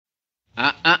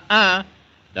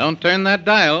Don't turn that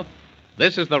dial.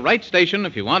 This is the right station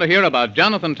if you want to hear about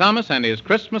Jonathan Thomas and his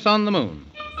Christmas on the Moon.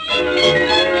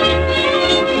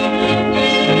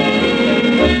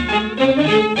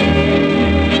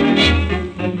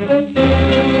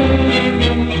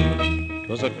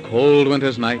 'Twas a cold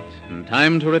winter's night, and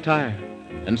time to retire,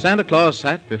 and Santa Claus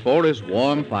sat before his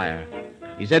warm fire.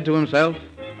 He said to himself,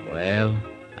 "Well,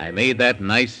 I made that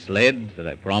nice sled that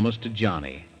I promised to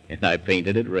Johnny, and I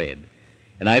painted it red,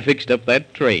 and I fixed up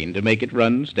that train to make it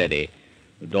run steady.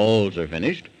 The dolls are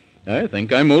finished. I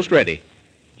think I'm most ready."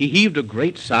 He heaved a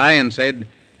great sigh and said,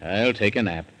 "I'll take a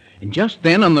nap." And just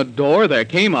then on the door there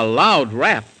came a loud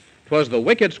rap. 'Twas the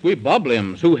wicked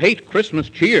squeebobliums who hate Christmas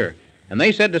cheer. And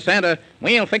they said to Santa,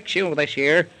 "We'll fix you this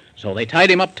year." So they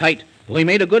tied him up tight, though he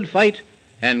made a good fight,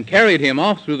 and carried him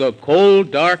off through the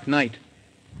cold, dark night.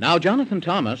 Now Jonathan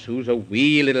Thomas, who's a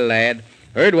wee little lad,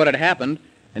 heard what had happened,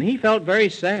 and he felt very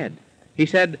sad. He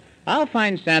said, "I'll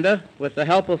find Santa, with the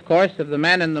help, of course, of the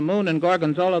Man in the Moon and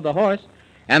Gorgonzola the horse."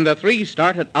 And the three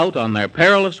started out on their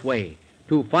perilous way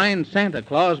to find Santa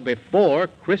Claus before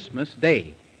Christmas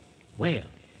Day. Well,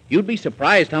 you'd be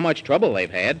surprised how much trouble they've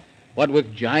had, what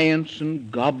with giants and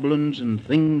goblins and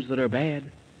things that are bad.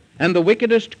 And the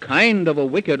wickedest kind of a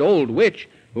wicked old witch,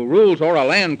 who rules o'er a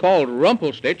land called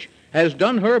Rumpelstitch, has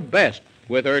done her best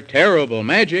with her terrible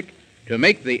magic to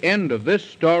make the end of this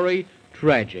story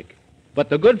tragic. But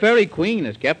the good fairy queen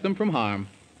has kept them from harm,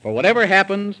 for whatever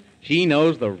happens, she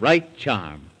knows the right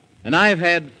charm. And I've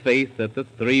had faith that the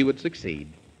three would succeed,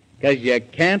 'cause you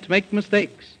can't make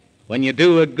mistakes when you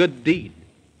do a good deed.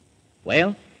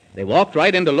 Well, they walked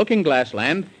right into Looking-Glass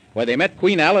Land, where they met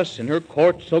Queen Alice in her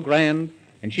court so grand,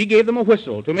 and she gave them a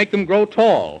whistle to make them grow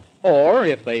tall, or,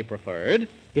 if they preferred,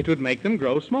 it would make them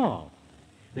grow small.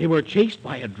 They were chased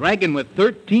by a dragon with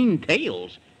 13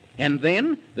 tails, and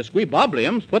then the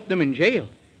squeebobliums put them in jail.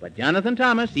 But Jonathan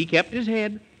Thomas, he kept his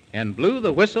head and blew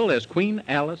the whistle as Queen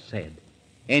Alice said.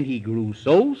 And he grew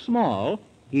so small,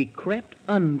 he crept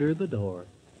under the door.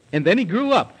 And then he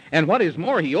grew up, and what is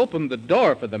more, he opened the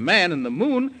door for the Man in the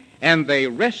Moon, and they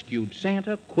rescued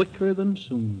Santa quicker than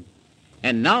soon.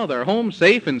 And now they're home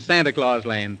safe in Santa Claus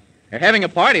Land. They're having a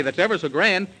party that's ever so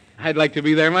grand. I'd like to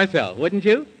be there myself, wouldn't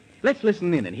you? Let's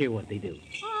listen in and hear what they do.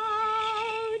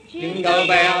 Jingle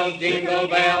bells,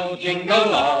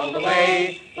 jingle all the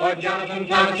way. For Jonathan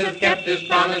Thomas has kept his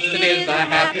promise, it is a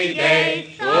happy day.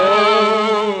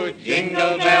 Oh,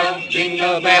 jingle bells,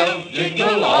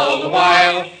 jingle all the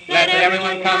while. Let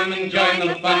everyone come and join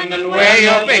the fun and wear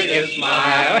your biggest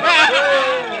smile.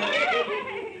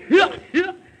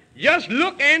 Just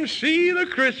look and see the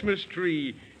Christmas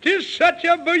tree. 'Tis such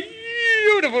a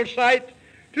beautiful sight.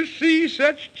 To see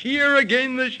such cheer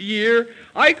again this year,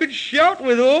 I could shout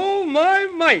with all my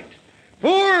might.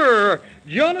 For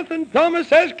Jonathan Thomas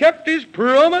has kept his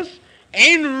promise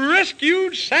and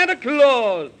rescued Santa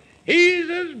Claus. He's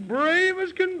as brave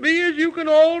as can be, as you can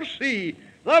all see.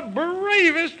 The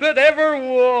bravest that ever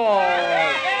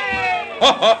was.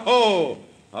 Ho, ho, ho!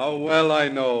 How well I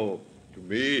know. To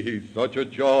me, he's such a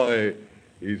joy.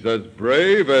 He's as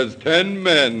brave as 10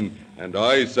 men, and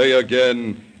I say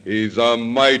again, he's a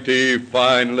mighty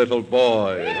fine little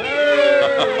boy.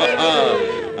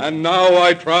 And now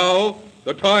I trow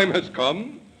the time has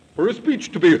come for a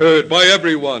speech to be heard by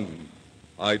everyone.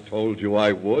 I told you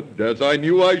I would, as I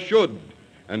knew I should,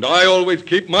 and I always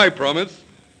keep my promise.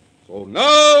 So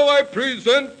now I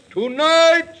present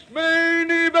tonight's main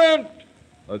event,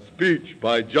 a speech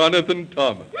by Jonathan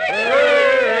Thomas.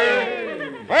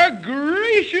 For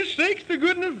gracious sakes, the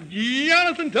goodness,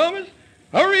 Jonathan Thomas,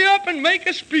 hurry up and make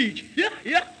a speech.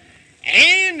 Yeah.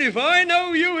 And if I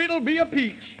know you, it'll be a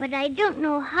peach. But I don't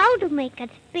know how to make a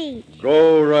speech.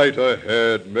 Go right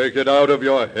ahead. Make it out of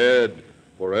your head,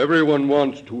 for everyone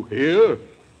wants to hear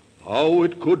how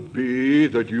it could be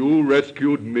that you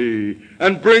rescued me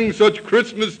and bring such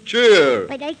Christmas cheer.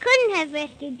 But I couldn't have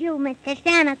rescued you, Mr.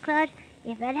 Santa Claus,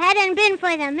 if it hadn't been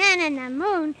for the Man in the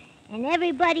Moon and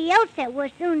everybody else that was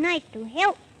so nice to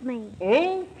help me.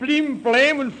 Oh, flim,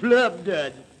 flam, and flub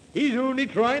dud. He's only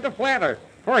trying to flatter,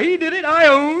 for he did it, I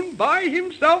own, by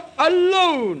himself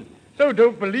alone. So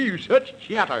don't believe such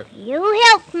chatter. You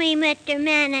helped me, Mr.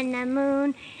 Man in the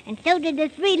Moon, and so did the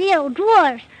 3 little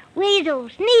dwarfs, Weasel,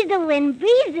 Sneasel, and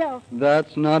Beezle.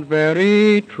 That's not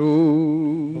very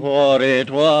true, For it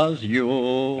was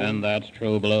you, and that's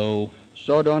true blue.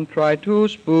 so don't try to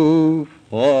spoof.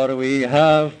 For we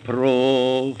have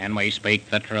proof, and we speak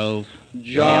the truth.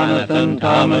 Jonathan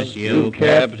Thomas, you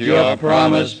kept your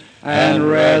promise and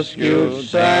rescued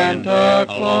Santa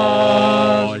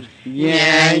Claus.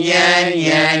 Yeah.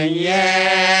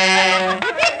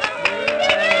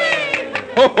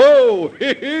 Ho, ho!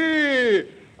 Hee, hee!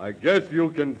 I guess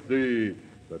you can see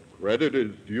that credit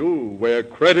is due where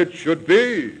credit should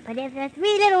be. But if the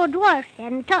three little dwarfs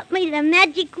hadn't taught me the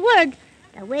magic word,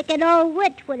 the wicked old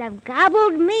witch would have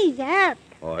gobbled me up.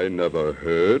 I never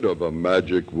heard of a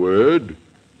magic word.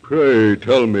 Pray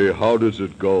tell me, how does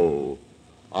it go?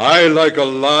 I like a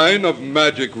line of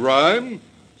magic rhyme.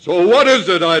 So what is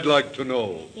it, I'd like to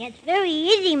know? It's very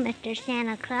easy, Mr.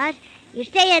 Santa Claus. You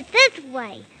say it this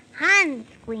way.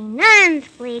 Hansquee,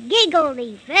 nansquee,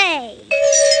 giggly fay.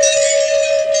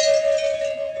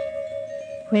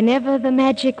 Whenever the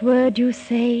magic word you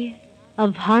say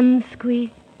of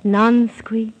Hansquee,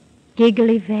 nansquee,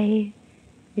 giggly vay,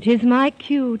 it is my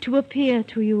cue to appear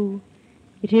to you.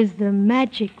 It is the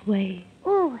magic way.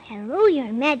 Oh, hello,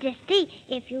 Your Majesty,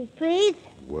 if you please.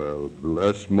 Well,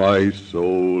 bless my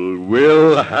soul,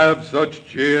 we'll have such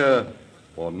cheer.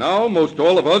 For now most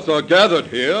all of us are gathered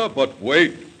here, but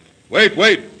wait.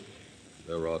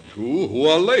 There are two who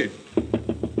are late.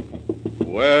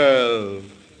 Well,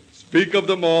 speak of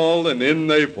them all, and in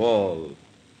they fall.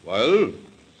 Well,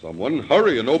 someone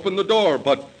hurry and open the door,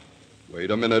 but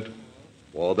wait a minute,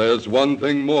 for there's one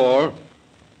thing more.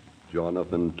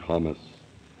 Jonathan Thomas,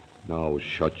 now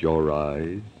shut your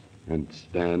eyes and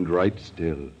stand right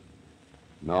still.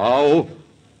 Now,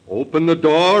 open the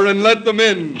door and let them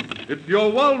in. It's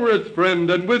your walrus friend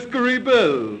and Whiskery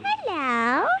Bill.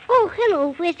 Hello. Oh,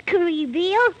 hello, Whiskery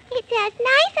Bill. It's as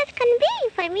nice as can be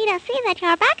for me to see that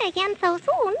you're back again so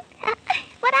soon.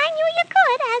 But I knew you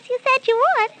could, as you said you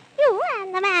would. You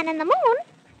and the man in the moon.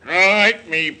 Right,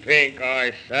 me pink,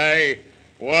 I say.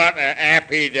 What a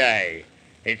happy day.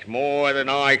 It's more than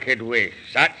I could wish.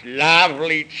 Such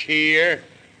lovely cheer.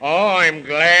 Oh, I'm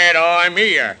glad I'm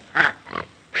here.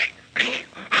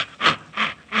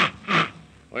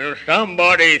 Will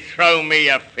somebody throw me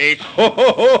a fish? Ho,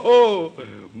 ho, ho, ho!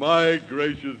 My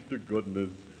gracious to goodness.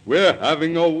 We're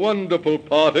having a wonderful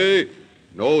party.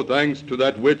 No thanks to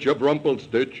that witch of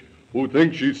Rumpelstitch, who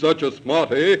thinks she's such a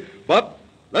smarty. But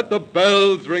let the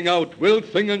bells ring out. We'll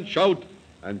sing and shout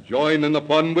and join in the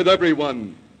fun with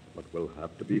everyone. But we'll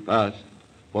have to be fast,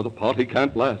 for the party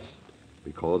can't last,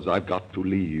 because I've got to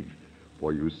leave.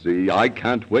 For you see, I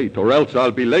can't wait, or else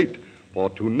I'll be late. For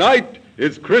tonight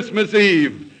is Christmas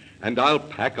Eve, and I'll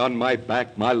pack on my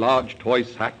back my large toy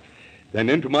sack, then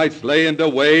into my sleigh and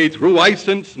away through ice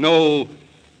and snow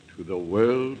to the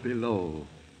world below,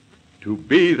 to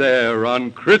be there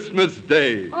on Christmas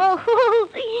Day. Oh,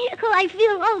 I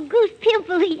feel all goose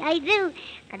pimply, I do.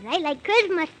 Because I like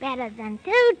Christmas better than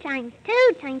 2 times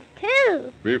 2 times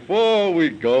 2. Before we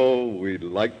go, we'd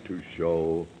like to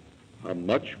show how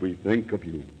much we think of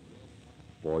you.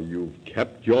 For you've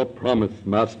kept your promise,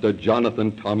 Master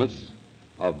Jonathan Thomas,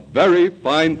 a very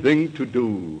fine thing to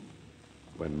do.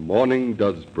 When morning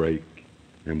does break,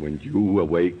 and when you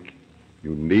awake,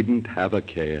 you needn't have a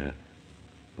care,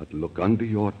 but look under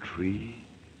your tree,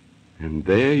 and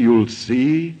there you'll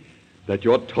see that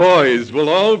your toys will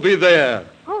all be there.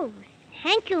 Oh,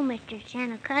 thank you, Mr.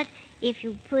 Santa Claus, if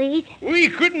you please. We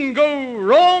couldn't go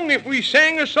wrong if we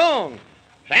sang a song.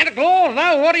 Santa Claus,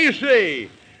 now what do you say?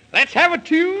 Let's have a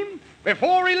tune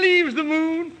before he leaves the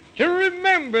moon to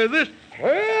remember this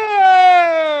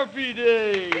happy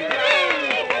day.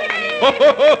 Ho,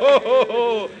 ho, ho, ho,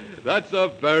 ho. That's a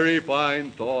very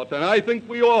fine thought, and I think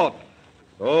we ought.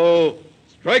 So,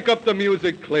 strike up the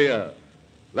music clear.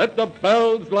 Let the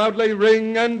bells loudly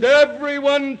ring and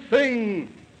everyone sing.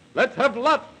 Let's have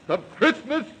lots of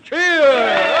Christmas cheer.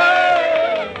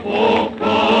 Oh,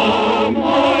 come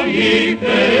all ye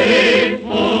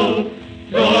faithful,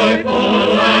 joyful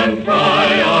and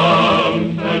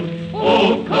triumphant.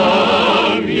 Oh,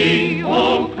 come ye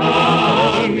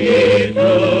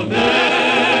to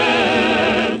Bethlehem.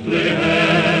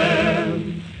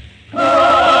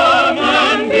 Come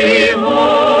and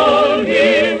behold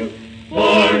him,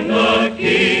 born the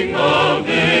King of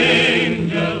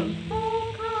angels.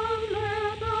 Oh, come,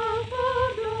 let us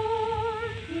adore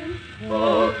him.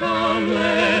 Oh, come,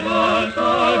 let us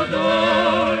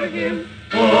adore him.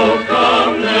 Oh,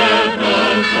 come, let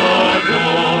us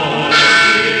adore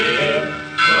him.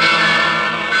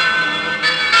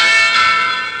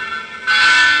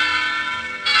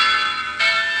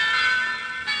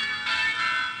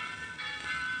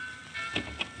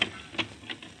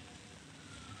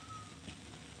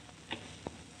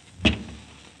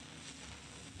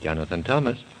 Jonathan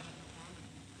Thomas.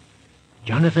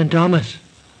 Jonathan Thomas.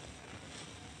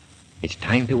 It's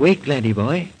time to wake, laddie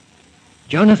boy.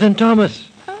 Jonathan Thomas.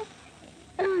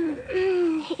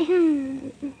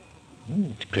 It's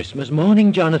Christmas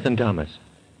morning, Jonathan Thomas.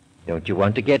 Don't you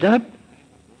want to get up?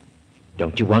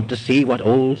 Don't you want to see what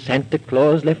old Santa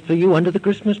Claus left for you under the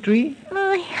Christmas tree?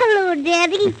 Oh, hello,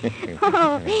 Daddy.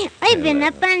 Oh, I've been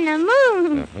up on the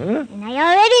moon. And I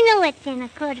already know what Santa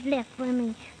Claus left for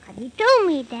me. 'Cause he told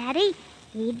me, Daddy.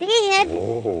 He did.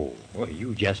 Oh, well,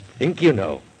 you just think you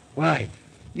know. Why,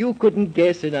 you couldn't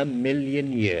guess in a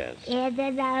million years. Is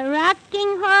it a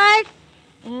rocking horse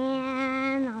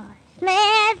and a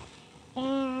sled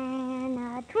and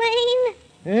a train?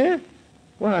 Eh?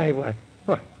 Why,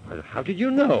 how did you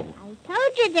know? I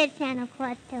told you that Santa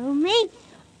Claus told me.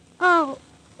 Oh,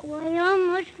 I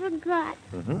almost forgot.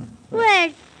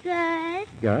 Where's Gus?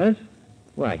 Gus?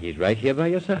 Why, he's right here by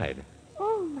your side.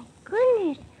 Oh, my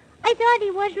goodness. I thought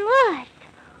he was lost.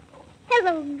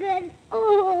 Hello, Gus.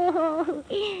 Oh.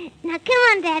 Now, come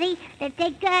on, Daddy. Let's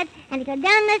take Gus and go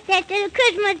down the steps to the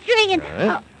Christmas tree and...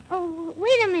 Oh,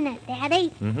 wait a minute,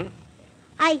 Daddy.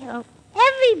 I hope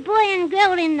every boy and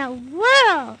girl in the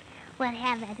world will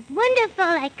have as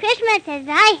wonderful a Christmas as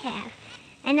I have.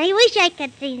 And I wish I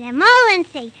could see them all and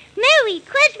say, Merry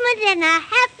Christmas and a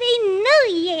Happy New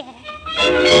Year.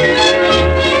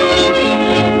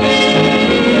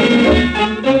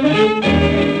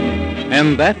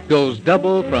 And that goes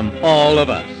double from all of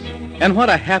us. And what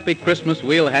a happy Christmas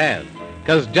we'll have,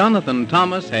 'cause Jonathan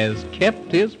Thomas has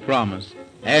kept his promise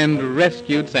and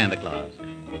rescued Santa Claus.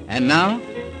 And now,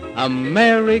 a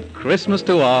Merry Christmas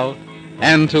to all,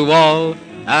 and to all,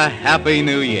 a Happy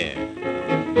New Year.